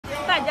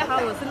家好，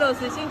我是肉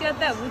丝，新疆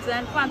带吴主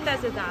任逛菜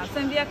市场，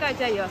顺便看一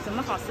下有什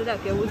么好吃的，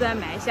给吴主任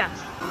买一下。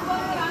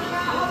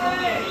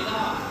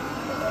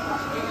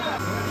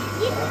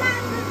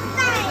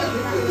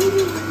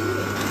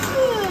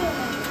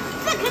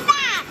这可大，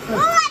我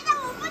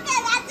不敢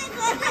拿这个，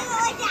我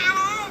假人。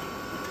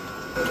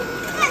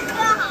这可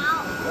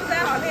好，吴主任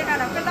好厉害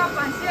了，快到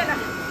螃蟹了。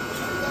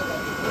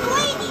多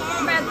一点，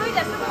买多一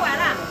点吃不完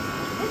了。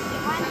我喜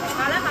欢。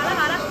好了。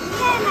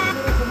对吗？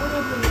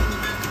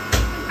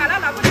好了，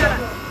拿不了了。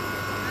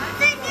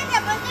这些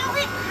怎么就会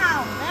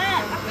跑呢？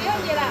不用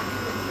你了。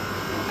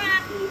妈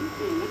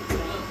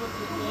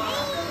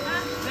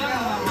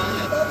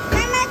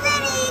妈，这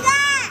里一个。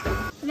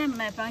现在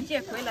买螃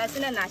蟹回来，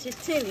现在拿去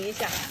清理一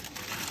下。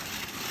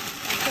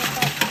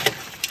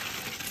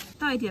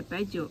倒一点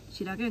白酒，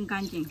洗得更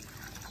干净。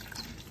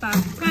把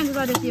干子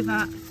到的地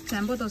方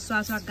全部都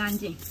刷干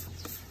净，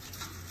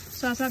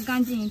刷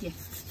干净一点。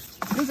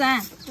吴主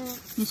任，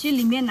你去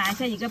里面拿一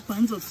下一个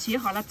盆子，洗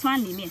好了装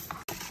里面。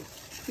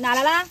拿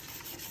来啦。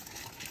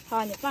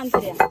好，你放这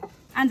里。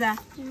安子，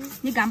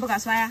你敢不敢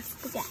刷呀？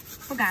不敢。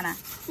不敢了。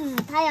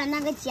它有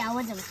那个脚，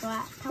我怎么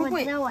刷？它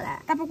会蛰我的。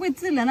它不会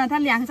蛰人的，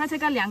它这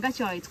个两个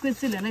小会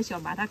蛰人的小，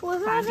把它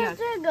拔掉。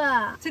这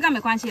个。这个没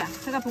关系啊，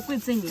这个不会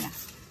蛰你啊。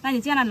那你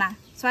这样的拿，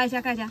刷一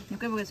下看一下，你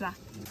会不会刷？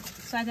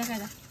刷一下看一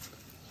下。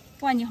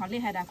哇，你好厉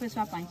害的，会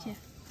刷螃蟹。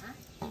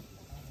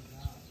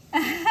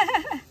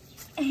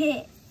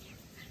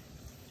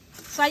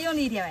刷用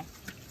力一点呗。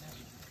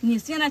你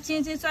现在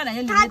轻轻刷两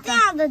下，它这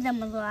样子怎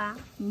么刷？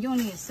你用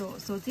力手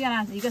这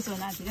样子，一个手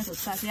拿，一个手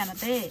刷，这样的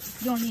对，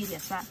用力一点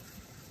刷，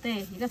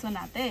对，一个手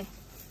拿对。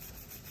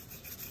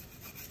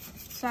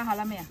刷好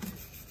了没有？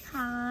好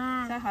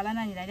啊。刷好了，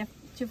那你来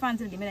就放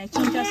这里面来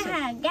浸下水。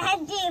很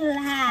干净了。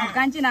好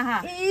干净了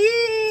哈。赶紧。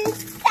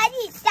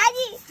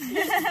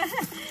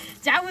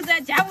夹胡子。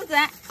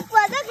我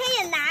都可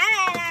以拿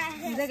来了。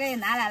你这个也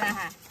拿来了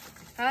哈。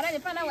好，那你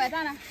放到碗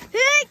上了。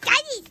赶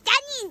紧。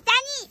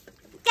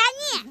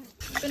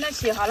现在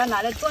洗好了，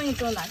拿来蒸一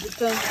蒸，拿去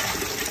蒸。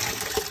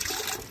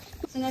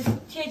现在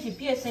切几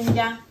片生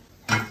姜，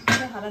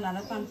切好了拿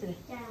来放这里。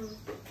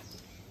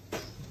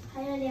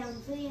还有2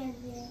只眼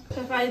睛。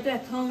再放一袋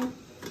葱，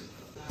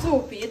猪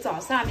鼻枣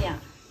上面，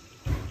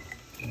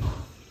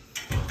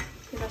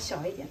这个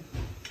小一点。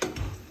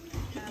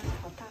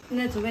好大。现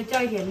在准备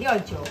浇一点料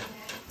酒，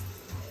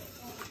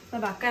再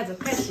把盖子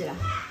盖起来。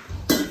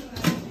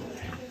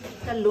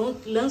在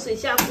冷水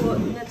下锅，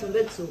现在准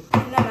备煮。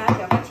现在拿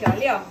小个调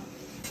料。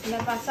现在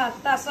放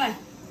大蒜，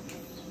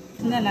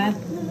现在来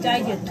加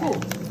一点醋，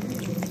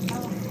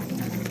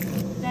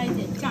加一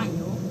点酱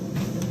油。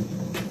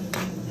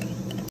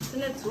现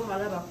在煮好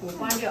了，把火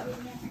关掉。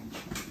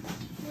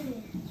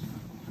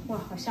哇，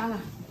好香啊！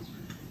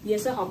颜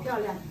色好漂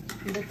亮，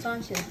你的装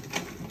起来。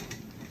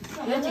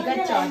有几个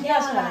角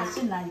掉出来了，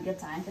进来你给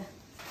炸一下。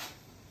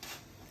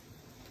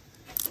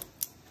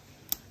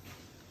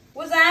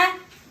吴主任，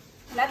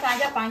来炸一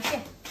下螃蟹，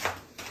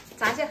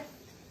炸一下，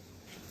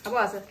好不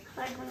好吃？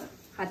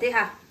好的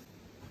哈，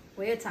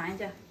我也尝一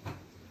下。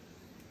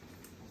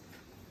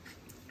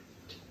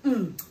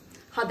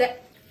好的。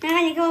妈妈，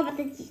你给我把它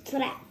挤出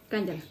来。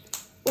干掉了。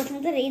我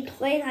从这里一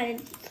推，它就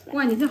挤出来。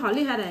哇，你这好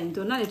厉害的，你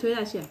从那里推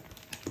下去。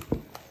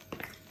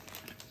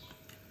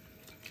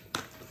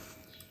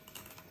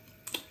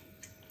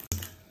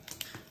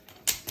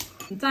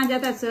你蘸一下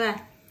再吃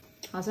呗，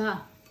好吃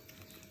哈。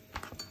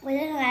我这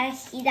是来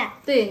吸的。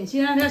对，你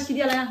先让它吸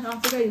掉了，然后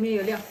这个里面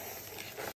有料。